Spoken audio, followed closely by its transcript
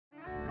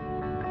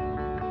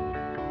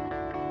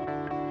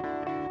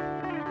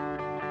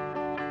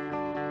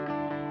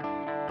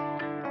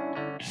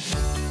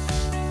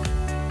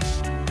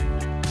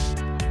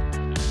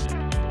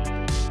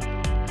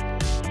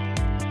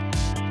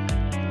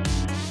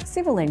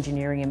Civil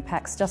engineering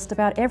impacts just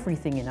about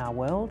everything in our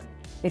world.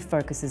 It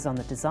focuses on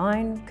the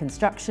design,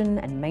 construction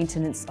and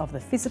maintenance of the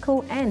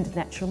physical and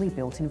naturally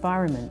built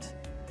environment.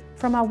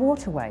 From our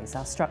waterways,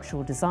 our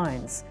structural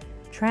designs,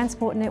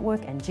 transport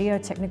network and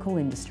geotechnical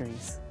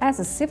industries.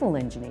 As a civil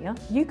engineer,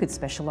 you could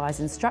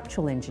specialise in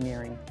structural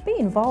engineering. Be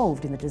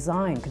involved in the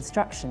design,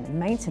 construction and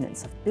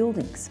maintenance of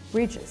buildings,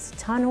 bridges,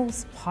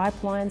 tunnels,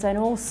 pipelines and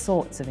all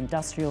sorts of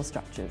industrial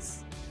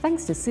structures.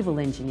 Thanks to civil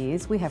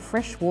engineers, we have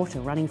fresh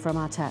water running from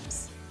our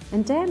taps.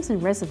 And dams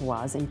and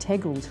reservoirs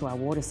integral to our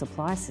water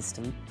supply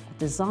system are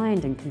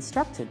designed and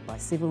constructed by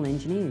civil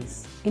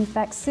engineers. In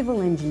fact,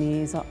 civil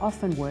engineers are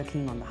often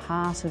working on the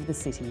heart of the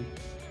city,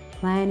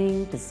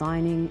 planning,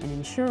 designing and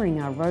ensuring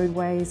our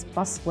roadways,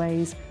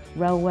 busways,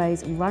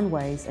 railways and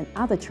runways and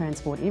other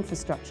transport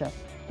infrastructure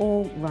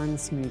all run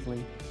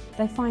smoothly.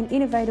 They find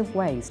innovative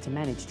ways to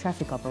manage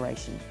traffic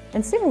operation.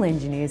 And civil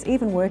engineers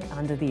even work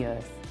under the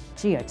earth.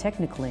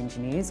 Geotechnical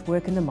engineers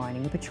work in the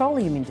mining and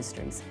petroleum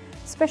industries,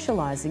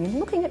 specialising in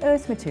looking at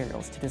earth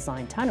materials to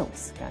design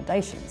tunnels,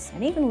 foundations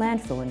and even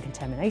landfill and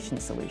contamination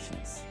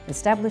solutions.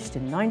 Established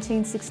in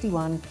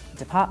 1961, the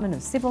Department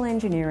of Civil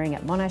Engineering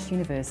at Monash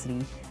University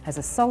has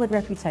a solid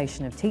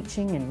reputation of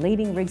teaching and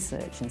leading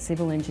research in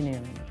civil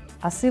engineering.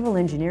 Our civil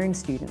engineering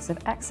students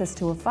have access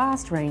to a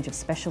vast range of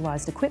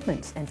specialised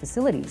equipment and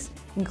facilities,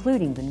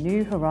 including the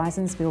New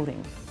Horizons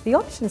building. The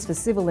options for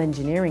civil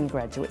engineering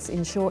graduates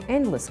ensure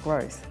endless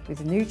growth,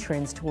 with new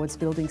trends towards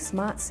building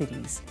smart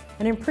cities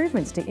and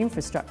improvements to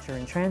infrastructure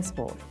and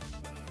transport.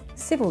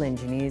 Civil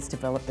engineers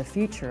develop the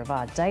future of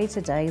our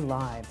day-to-day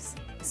lives.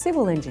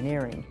 Civil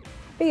engineering.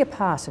 Be a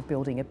part of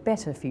building a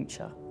better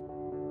future.